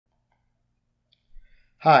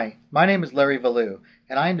Hi, my name is Larry Valou,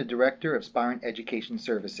 and I am the Director of Spirent Education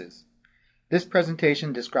Services. This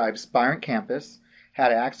presentation describes Spirent Campus, how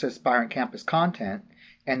to access Spirent Campus content,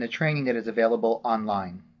 and the training that is available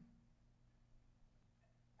online.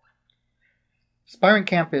 Spirent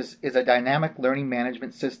Campus is a dynamic learning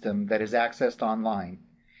management system that is accessed online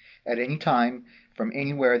at any time from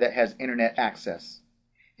anywhere that has internet access.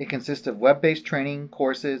 It consists of web-based training,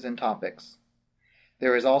 courses, and topics.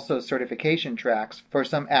 There is also certification tracks for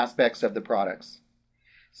some aspects of the products.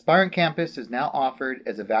 Spirent Campus is now offered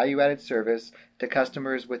as a value-added service to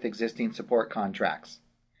customers with existing support contracts.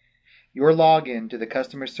 Your login to the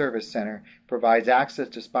Customer Service Center provides access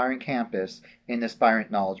to Spirent Campus in the Spirent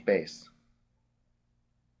knowledge base.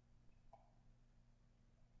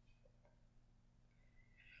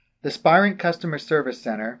 The Spirent Customer Service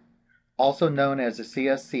Center, also known as the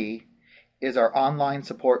CSC, is our online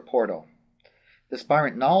support portal. The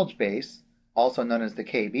Spirent Knowledge Base, also known as the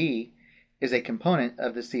KB, is a component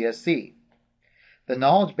of the CSC. The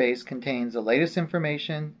Knowledge Base contains the latest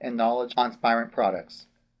information and knowledge on Spirent products.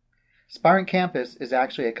 Spirent Campus is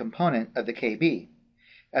actually a component of the KB.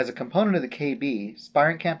 As a component of the KB,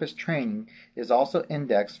 Spirent Campus training is also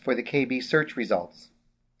indexed for the KB search results.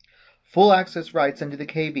 Full access rights into the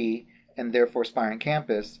KB, and therefore Spirent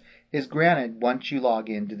Campus, is granted once you log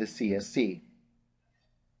into the CSC.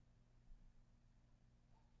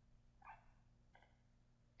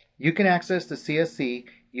 You can access the CSC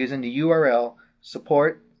using the URL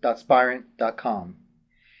support.spirent.com.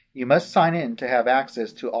 You must sign in to have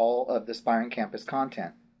access to all of the Spirent Campus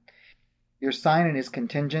content. Your sign-in is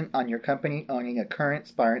contingent on your company owning a current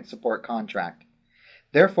Spirent support contract.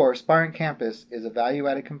 Therefore, Spirent Campus is a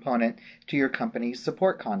value-added component to your company's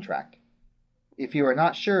support contract. If you are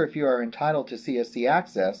not sure if you are entitled to CSC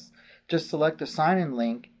access, just select the sign-in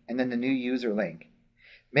link and then the new user link.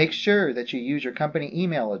 Make sure that you use your company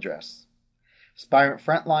email address. Spirent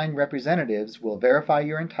frontline representatives will verify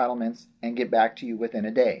your entitlements and get back to you within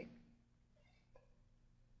a day.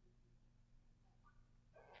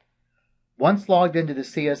 Once logged into the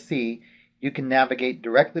CSC, you can navigate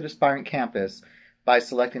directly to Spirent Campus by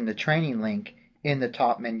selecting the training link in the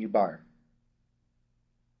top menu bar.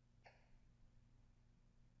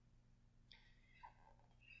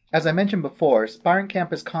 As I mentioned before, Spirent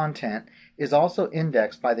Campus content is also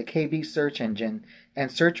indexed by the KB search engine,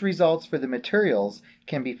 and search results for the materials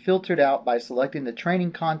can be filtered out by selecting the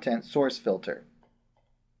training content source filter.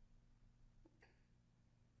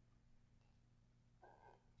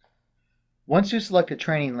 Once you select a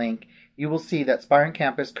training link, you will see that Spirent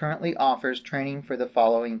Campus currently offers training for the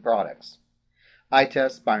following products: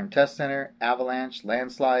 iTest, Spirent Test Center, Avalanche,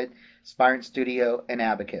 Landslide, Spirent Studio, and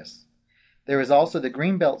Abacus. There is also the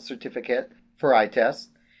Green Belt Certificate for iTest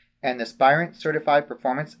and the Spirent Certified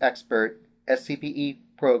Performance Expert SCPE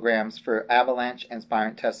programs for Avalanche and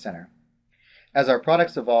Spirent Test Center. As our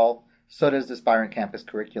products evolve, so does the Spirent Campus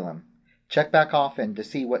curriculum. Check back often to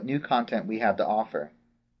see what new content we have to offer.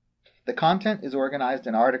 The content is organized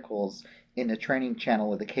in articles in the training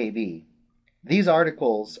channel of the KB. These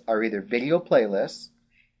articles are either video playlists,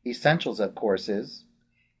 essentials of courses,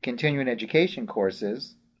 continuing education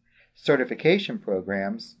courses, certification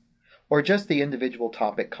programs, or just the individual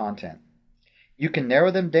topic content. You can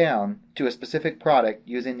narrow them down to a specific product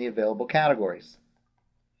using the available categories.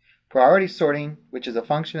 Priority sorting, which is a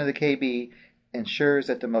function of the KB, ensures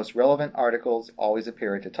that the most relevant articles always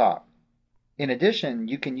appear at the top. In addition,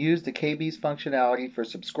 you can use the KB's functionality for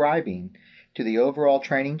subscribing to the overall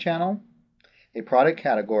training channel, a product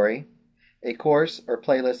category, a course or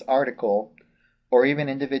playlist article, or even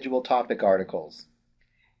individual topic articles.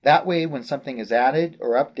 That way, when something is added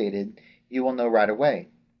or updated, you will know right away.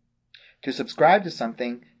 To subscribe to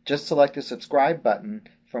something, just select the subscribe button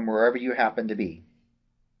from wherever you happen to be.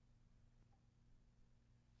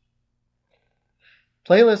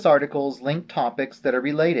 Playlist articles link topics that are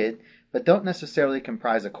related but don't necessarily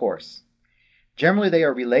comprise a course. Generally, they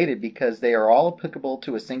are related because they are all applicable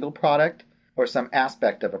to a single product or some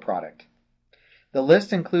aspect of a product. The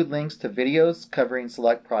lists include links to videos covering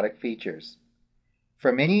select product features.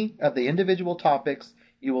 For many of the individual topics,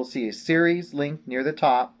 you will see a series link near the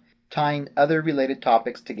top tying other related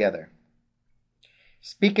topics together.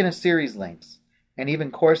 Speaking of series links, and even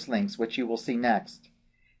course links, which you will see next,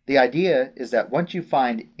 the idea is that once you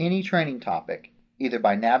find any training topic, either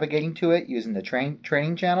by navigating to it using the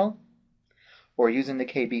training channel or using the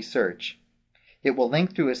KB search, it will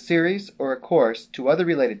link through a series or a course to other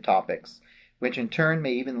related topics, which in turn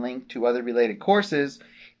may even link to other related courses,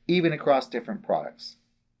 even across different products.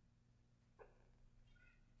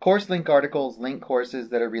 Course link articles link courses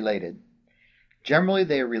that are related. Generally,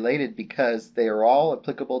 they are related because they are all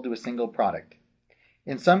applicable to a single product.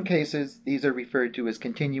 In some cases, these are referred to as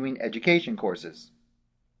continuing education courses.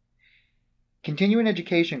 Continuing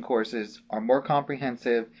education courses are more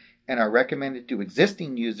comprehensive and are recommended to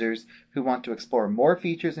existing users who want to explore more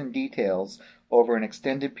features and details over an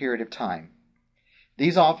extended period of time.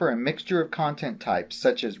 These offer a mixture of content types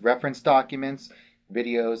such as reference documents,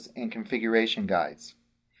 videos, and configuration guides.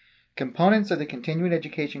 Components of the continuing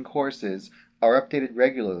education courses are updated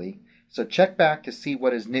regularly, so check back to see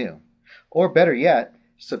what is new. Or better yet,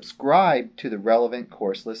 subscribe to the relevant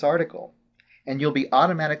course list article, and you'll be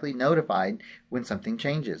automatically notified when something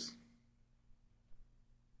changes.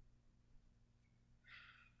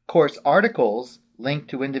 Course articles link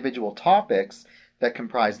to individual topics that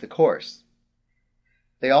comprise the course.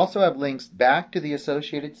 They also have links back to the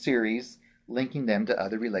associated series, linking them to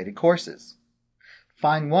other related courses.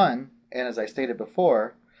 Find one, and as I stated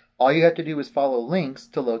before, all you have to do is follow links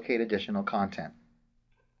to locate additional content.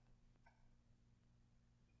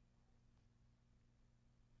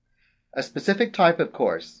 A specific type of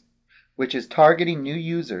course, which is targeting new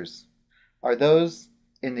users, are those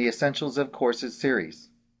in the Essentials of Courses series.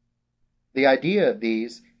 The idea of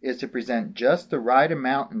these is to present just the right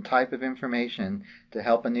amount and type of information to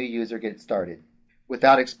help a new user get started,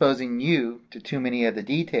 without exposing you to too many of the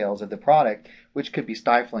details of the product, which could be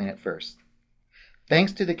stifling at first.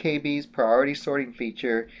 Thanks to the KB's priority sorting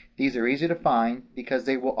feature, these are easy to find because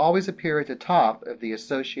they will always appear at the top of the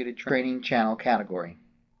associated training channel category.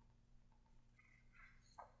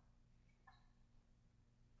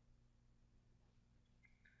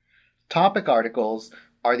 Topic articles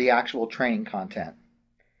are the actual training content.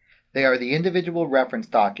 They are the individual reference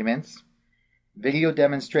documents, video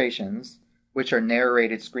demonstrations, which are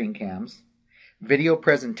narrated screen cams, video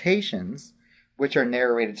presentations, which are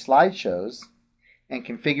narrated slideshows, and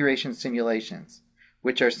configuration simulations,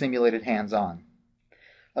 which are simulated hands-on.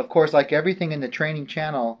 Of course, like everything in the training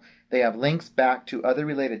channel, they have links back to other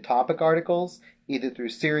related topic articles, either through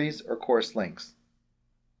series or course links.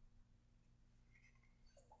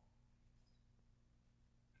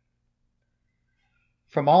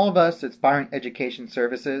 From all of us at Spirent Education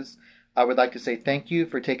Services, I would like to say thank you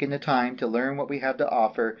for taking the time to learn what we have to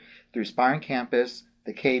offer through Spirent Campus,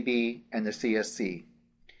 the KB, and the CSC.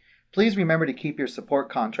 Please remember to keep your support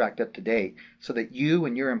contract up to date so that you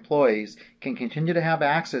and your employees can continue to have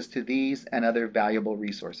access to these and other valuable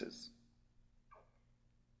resources.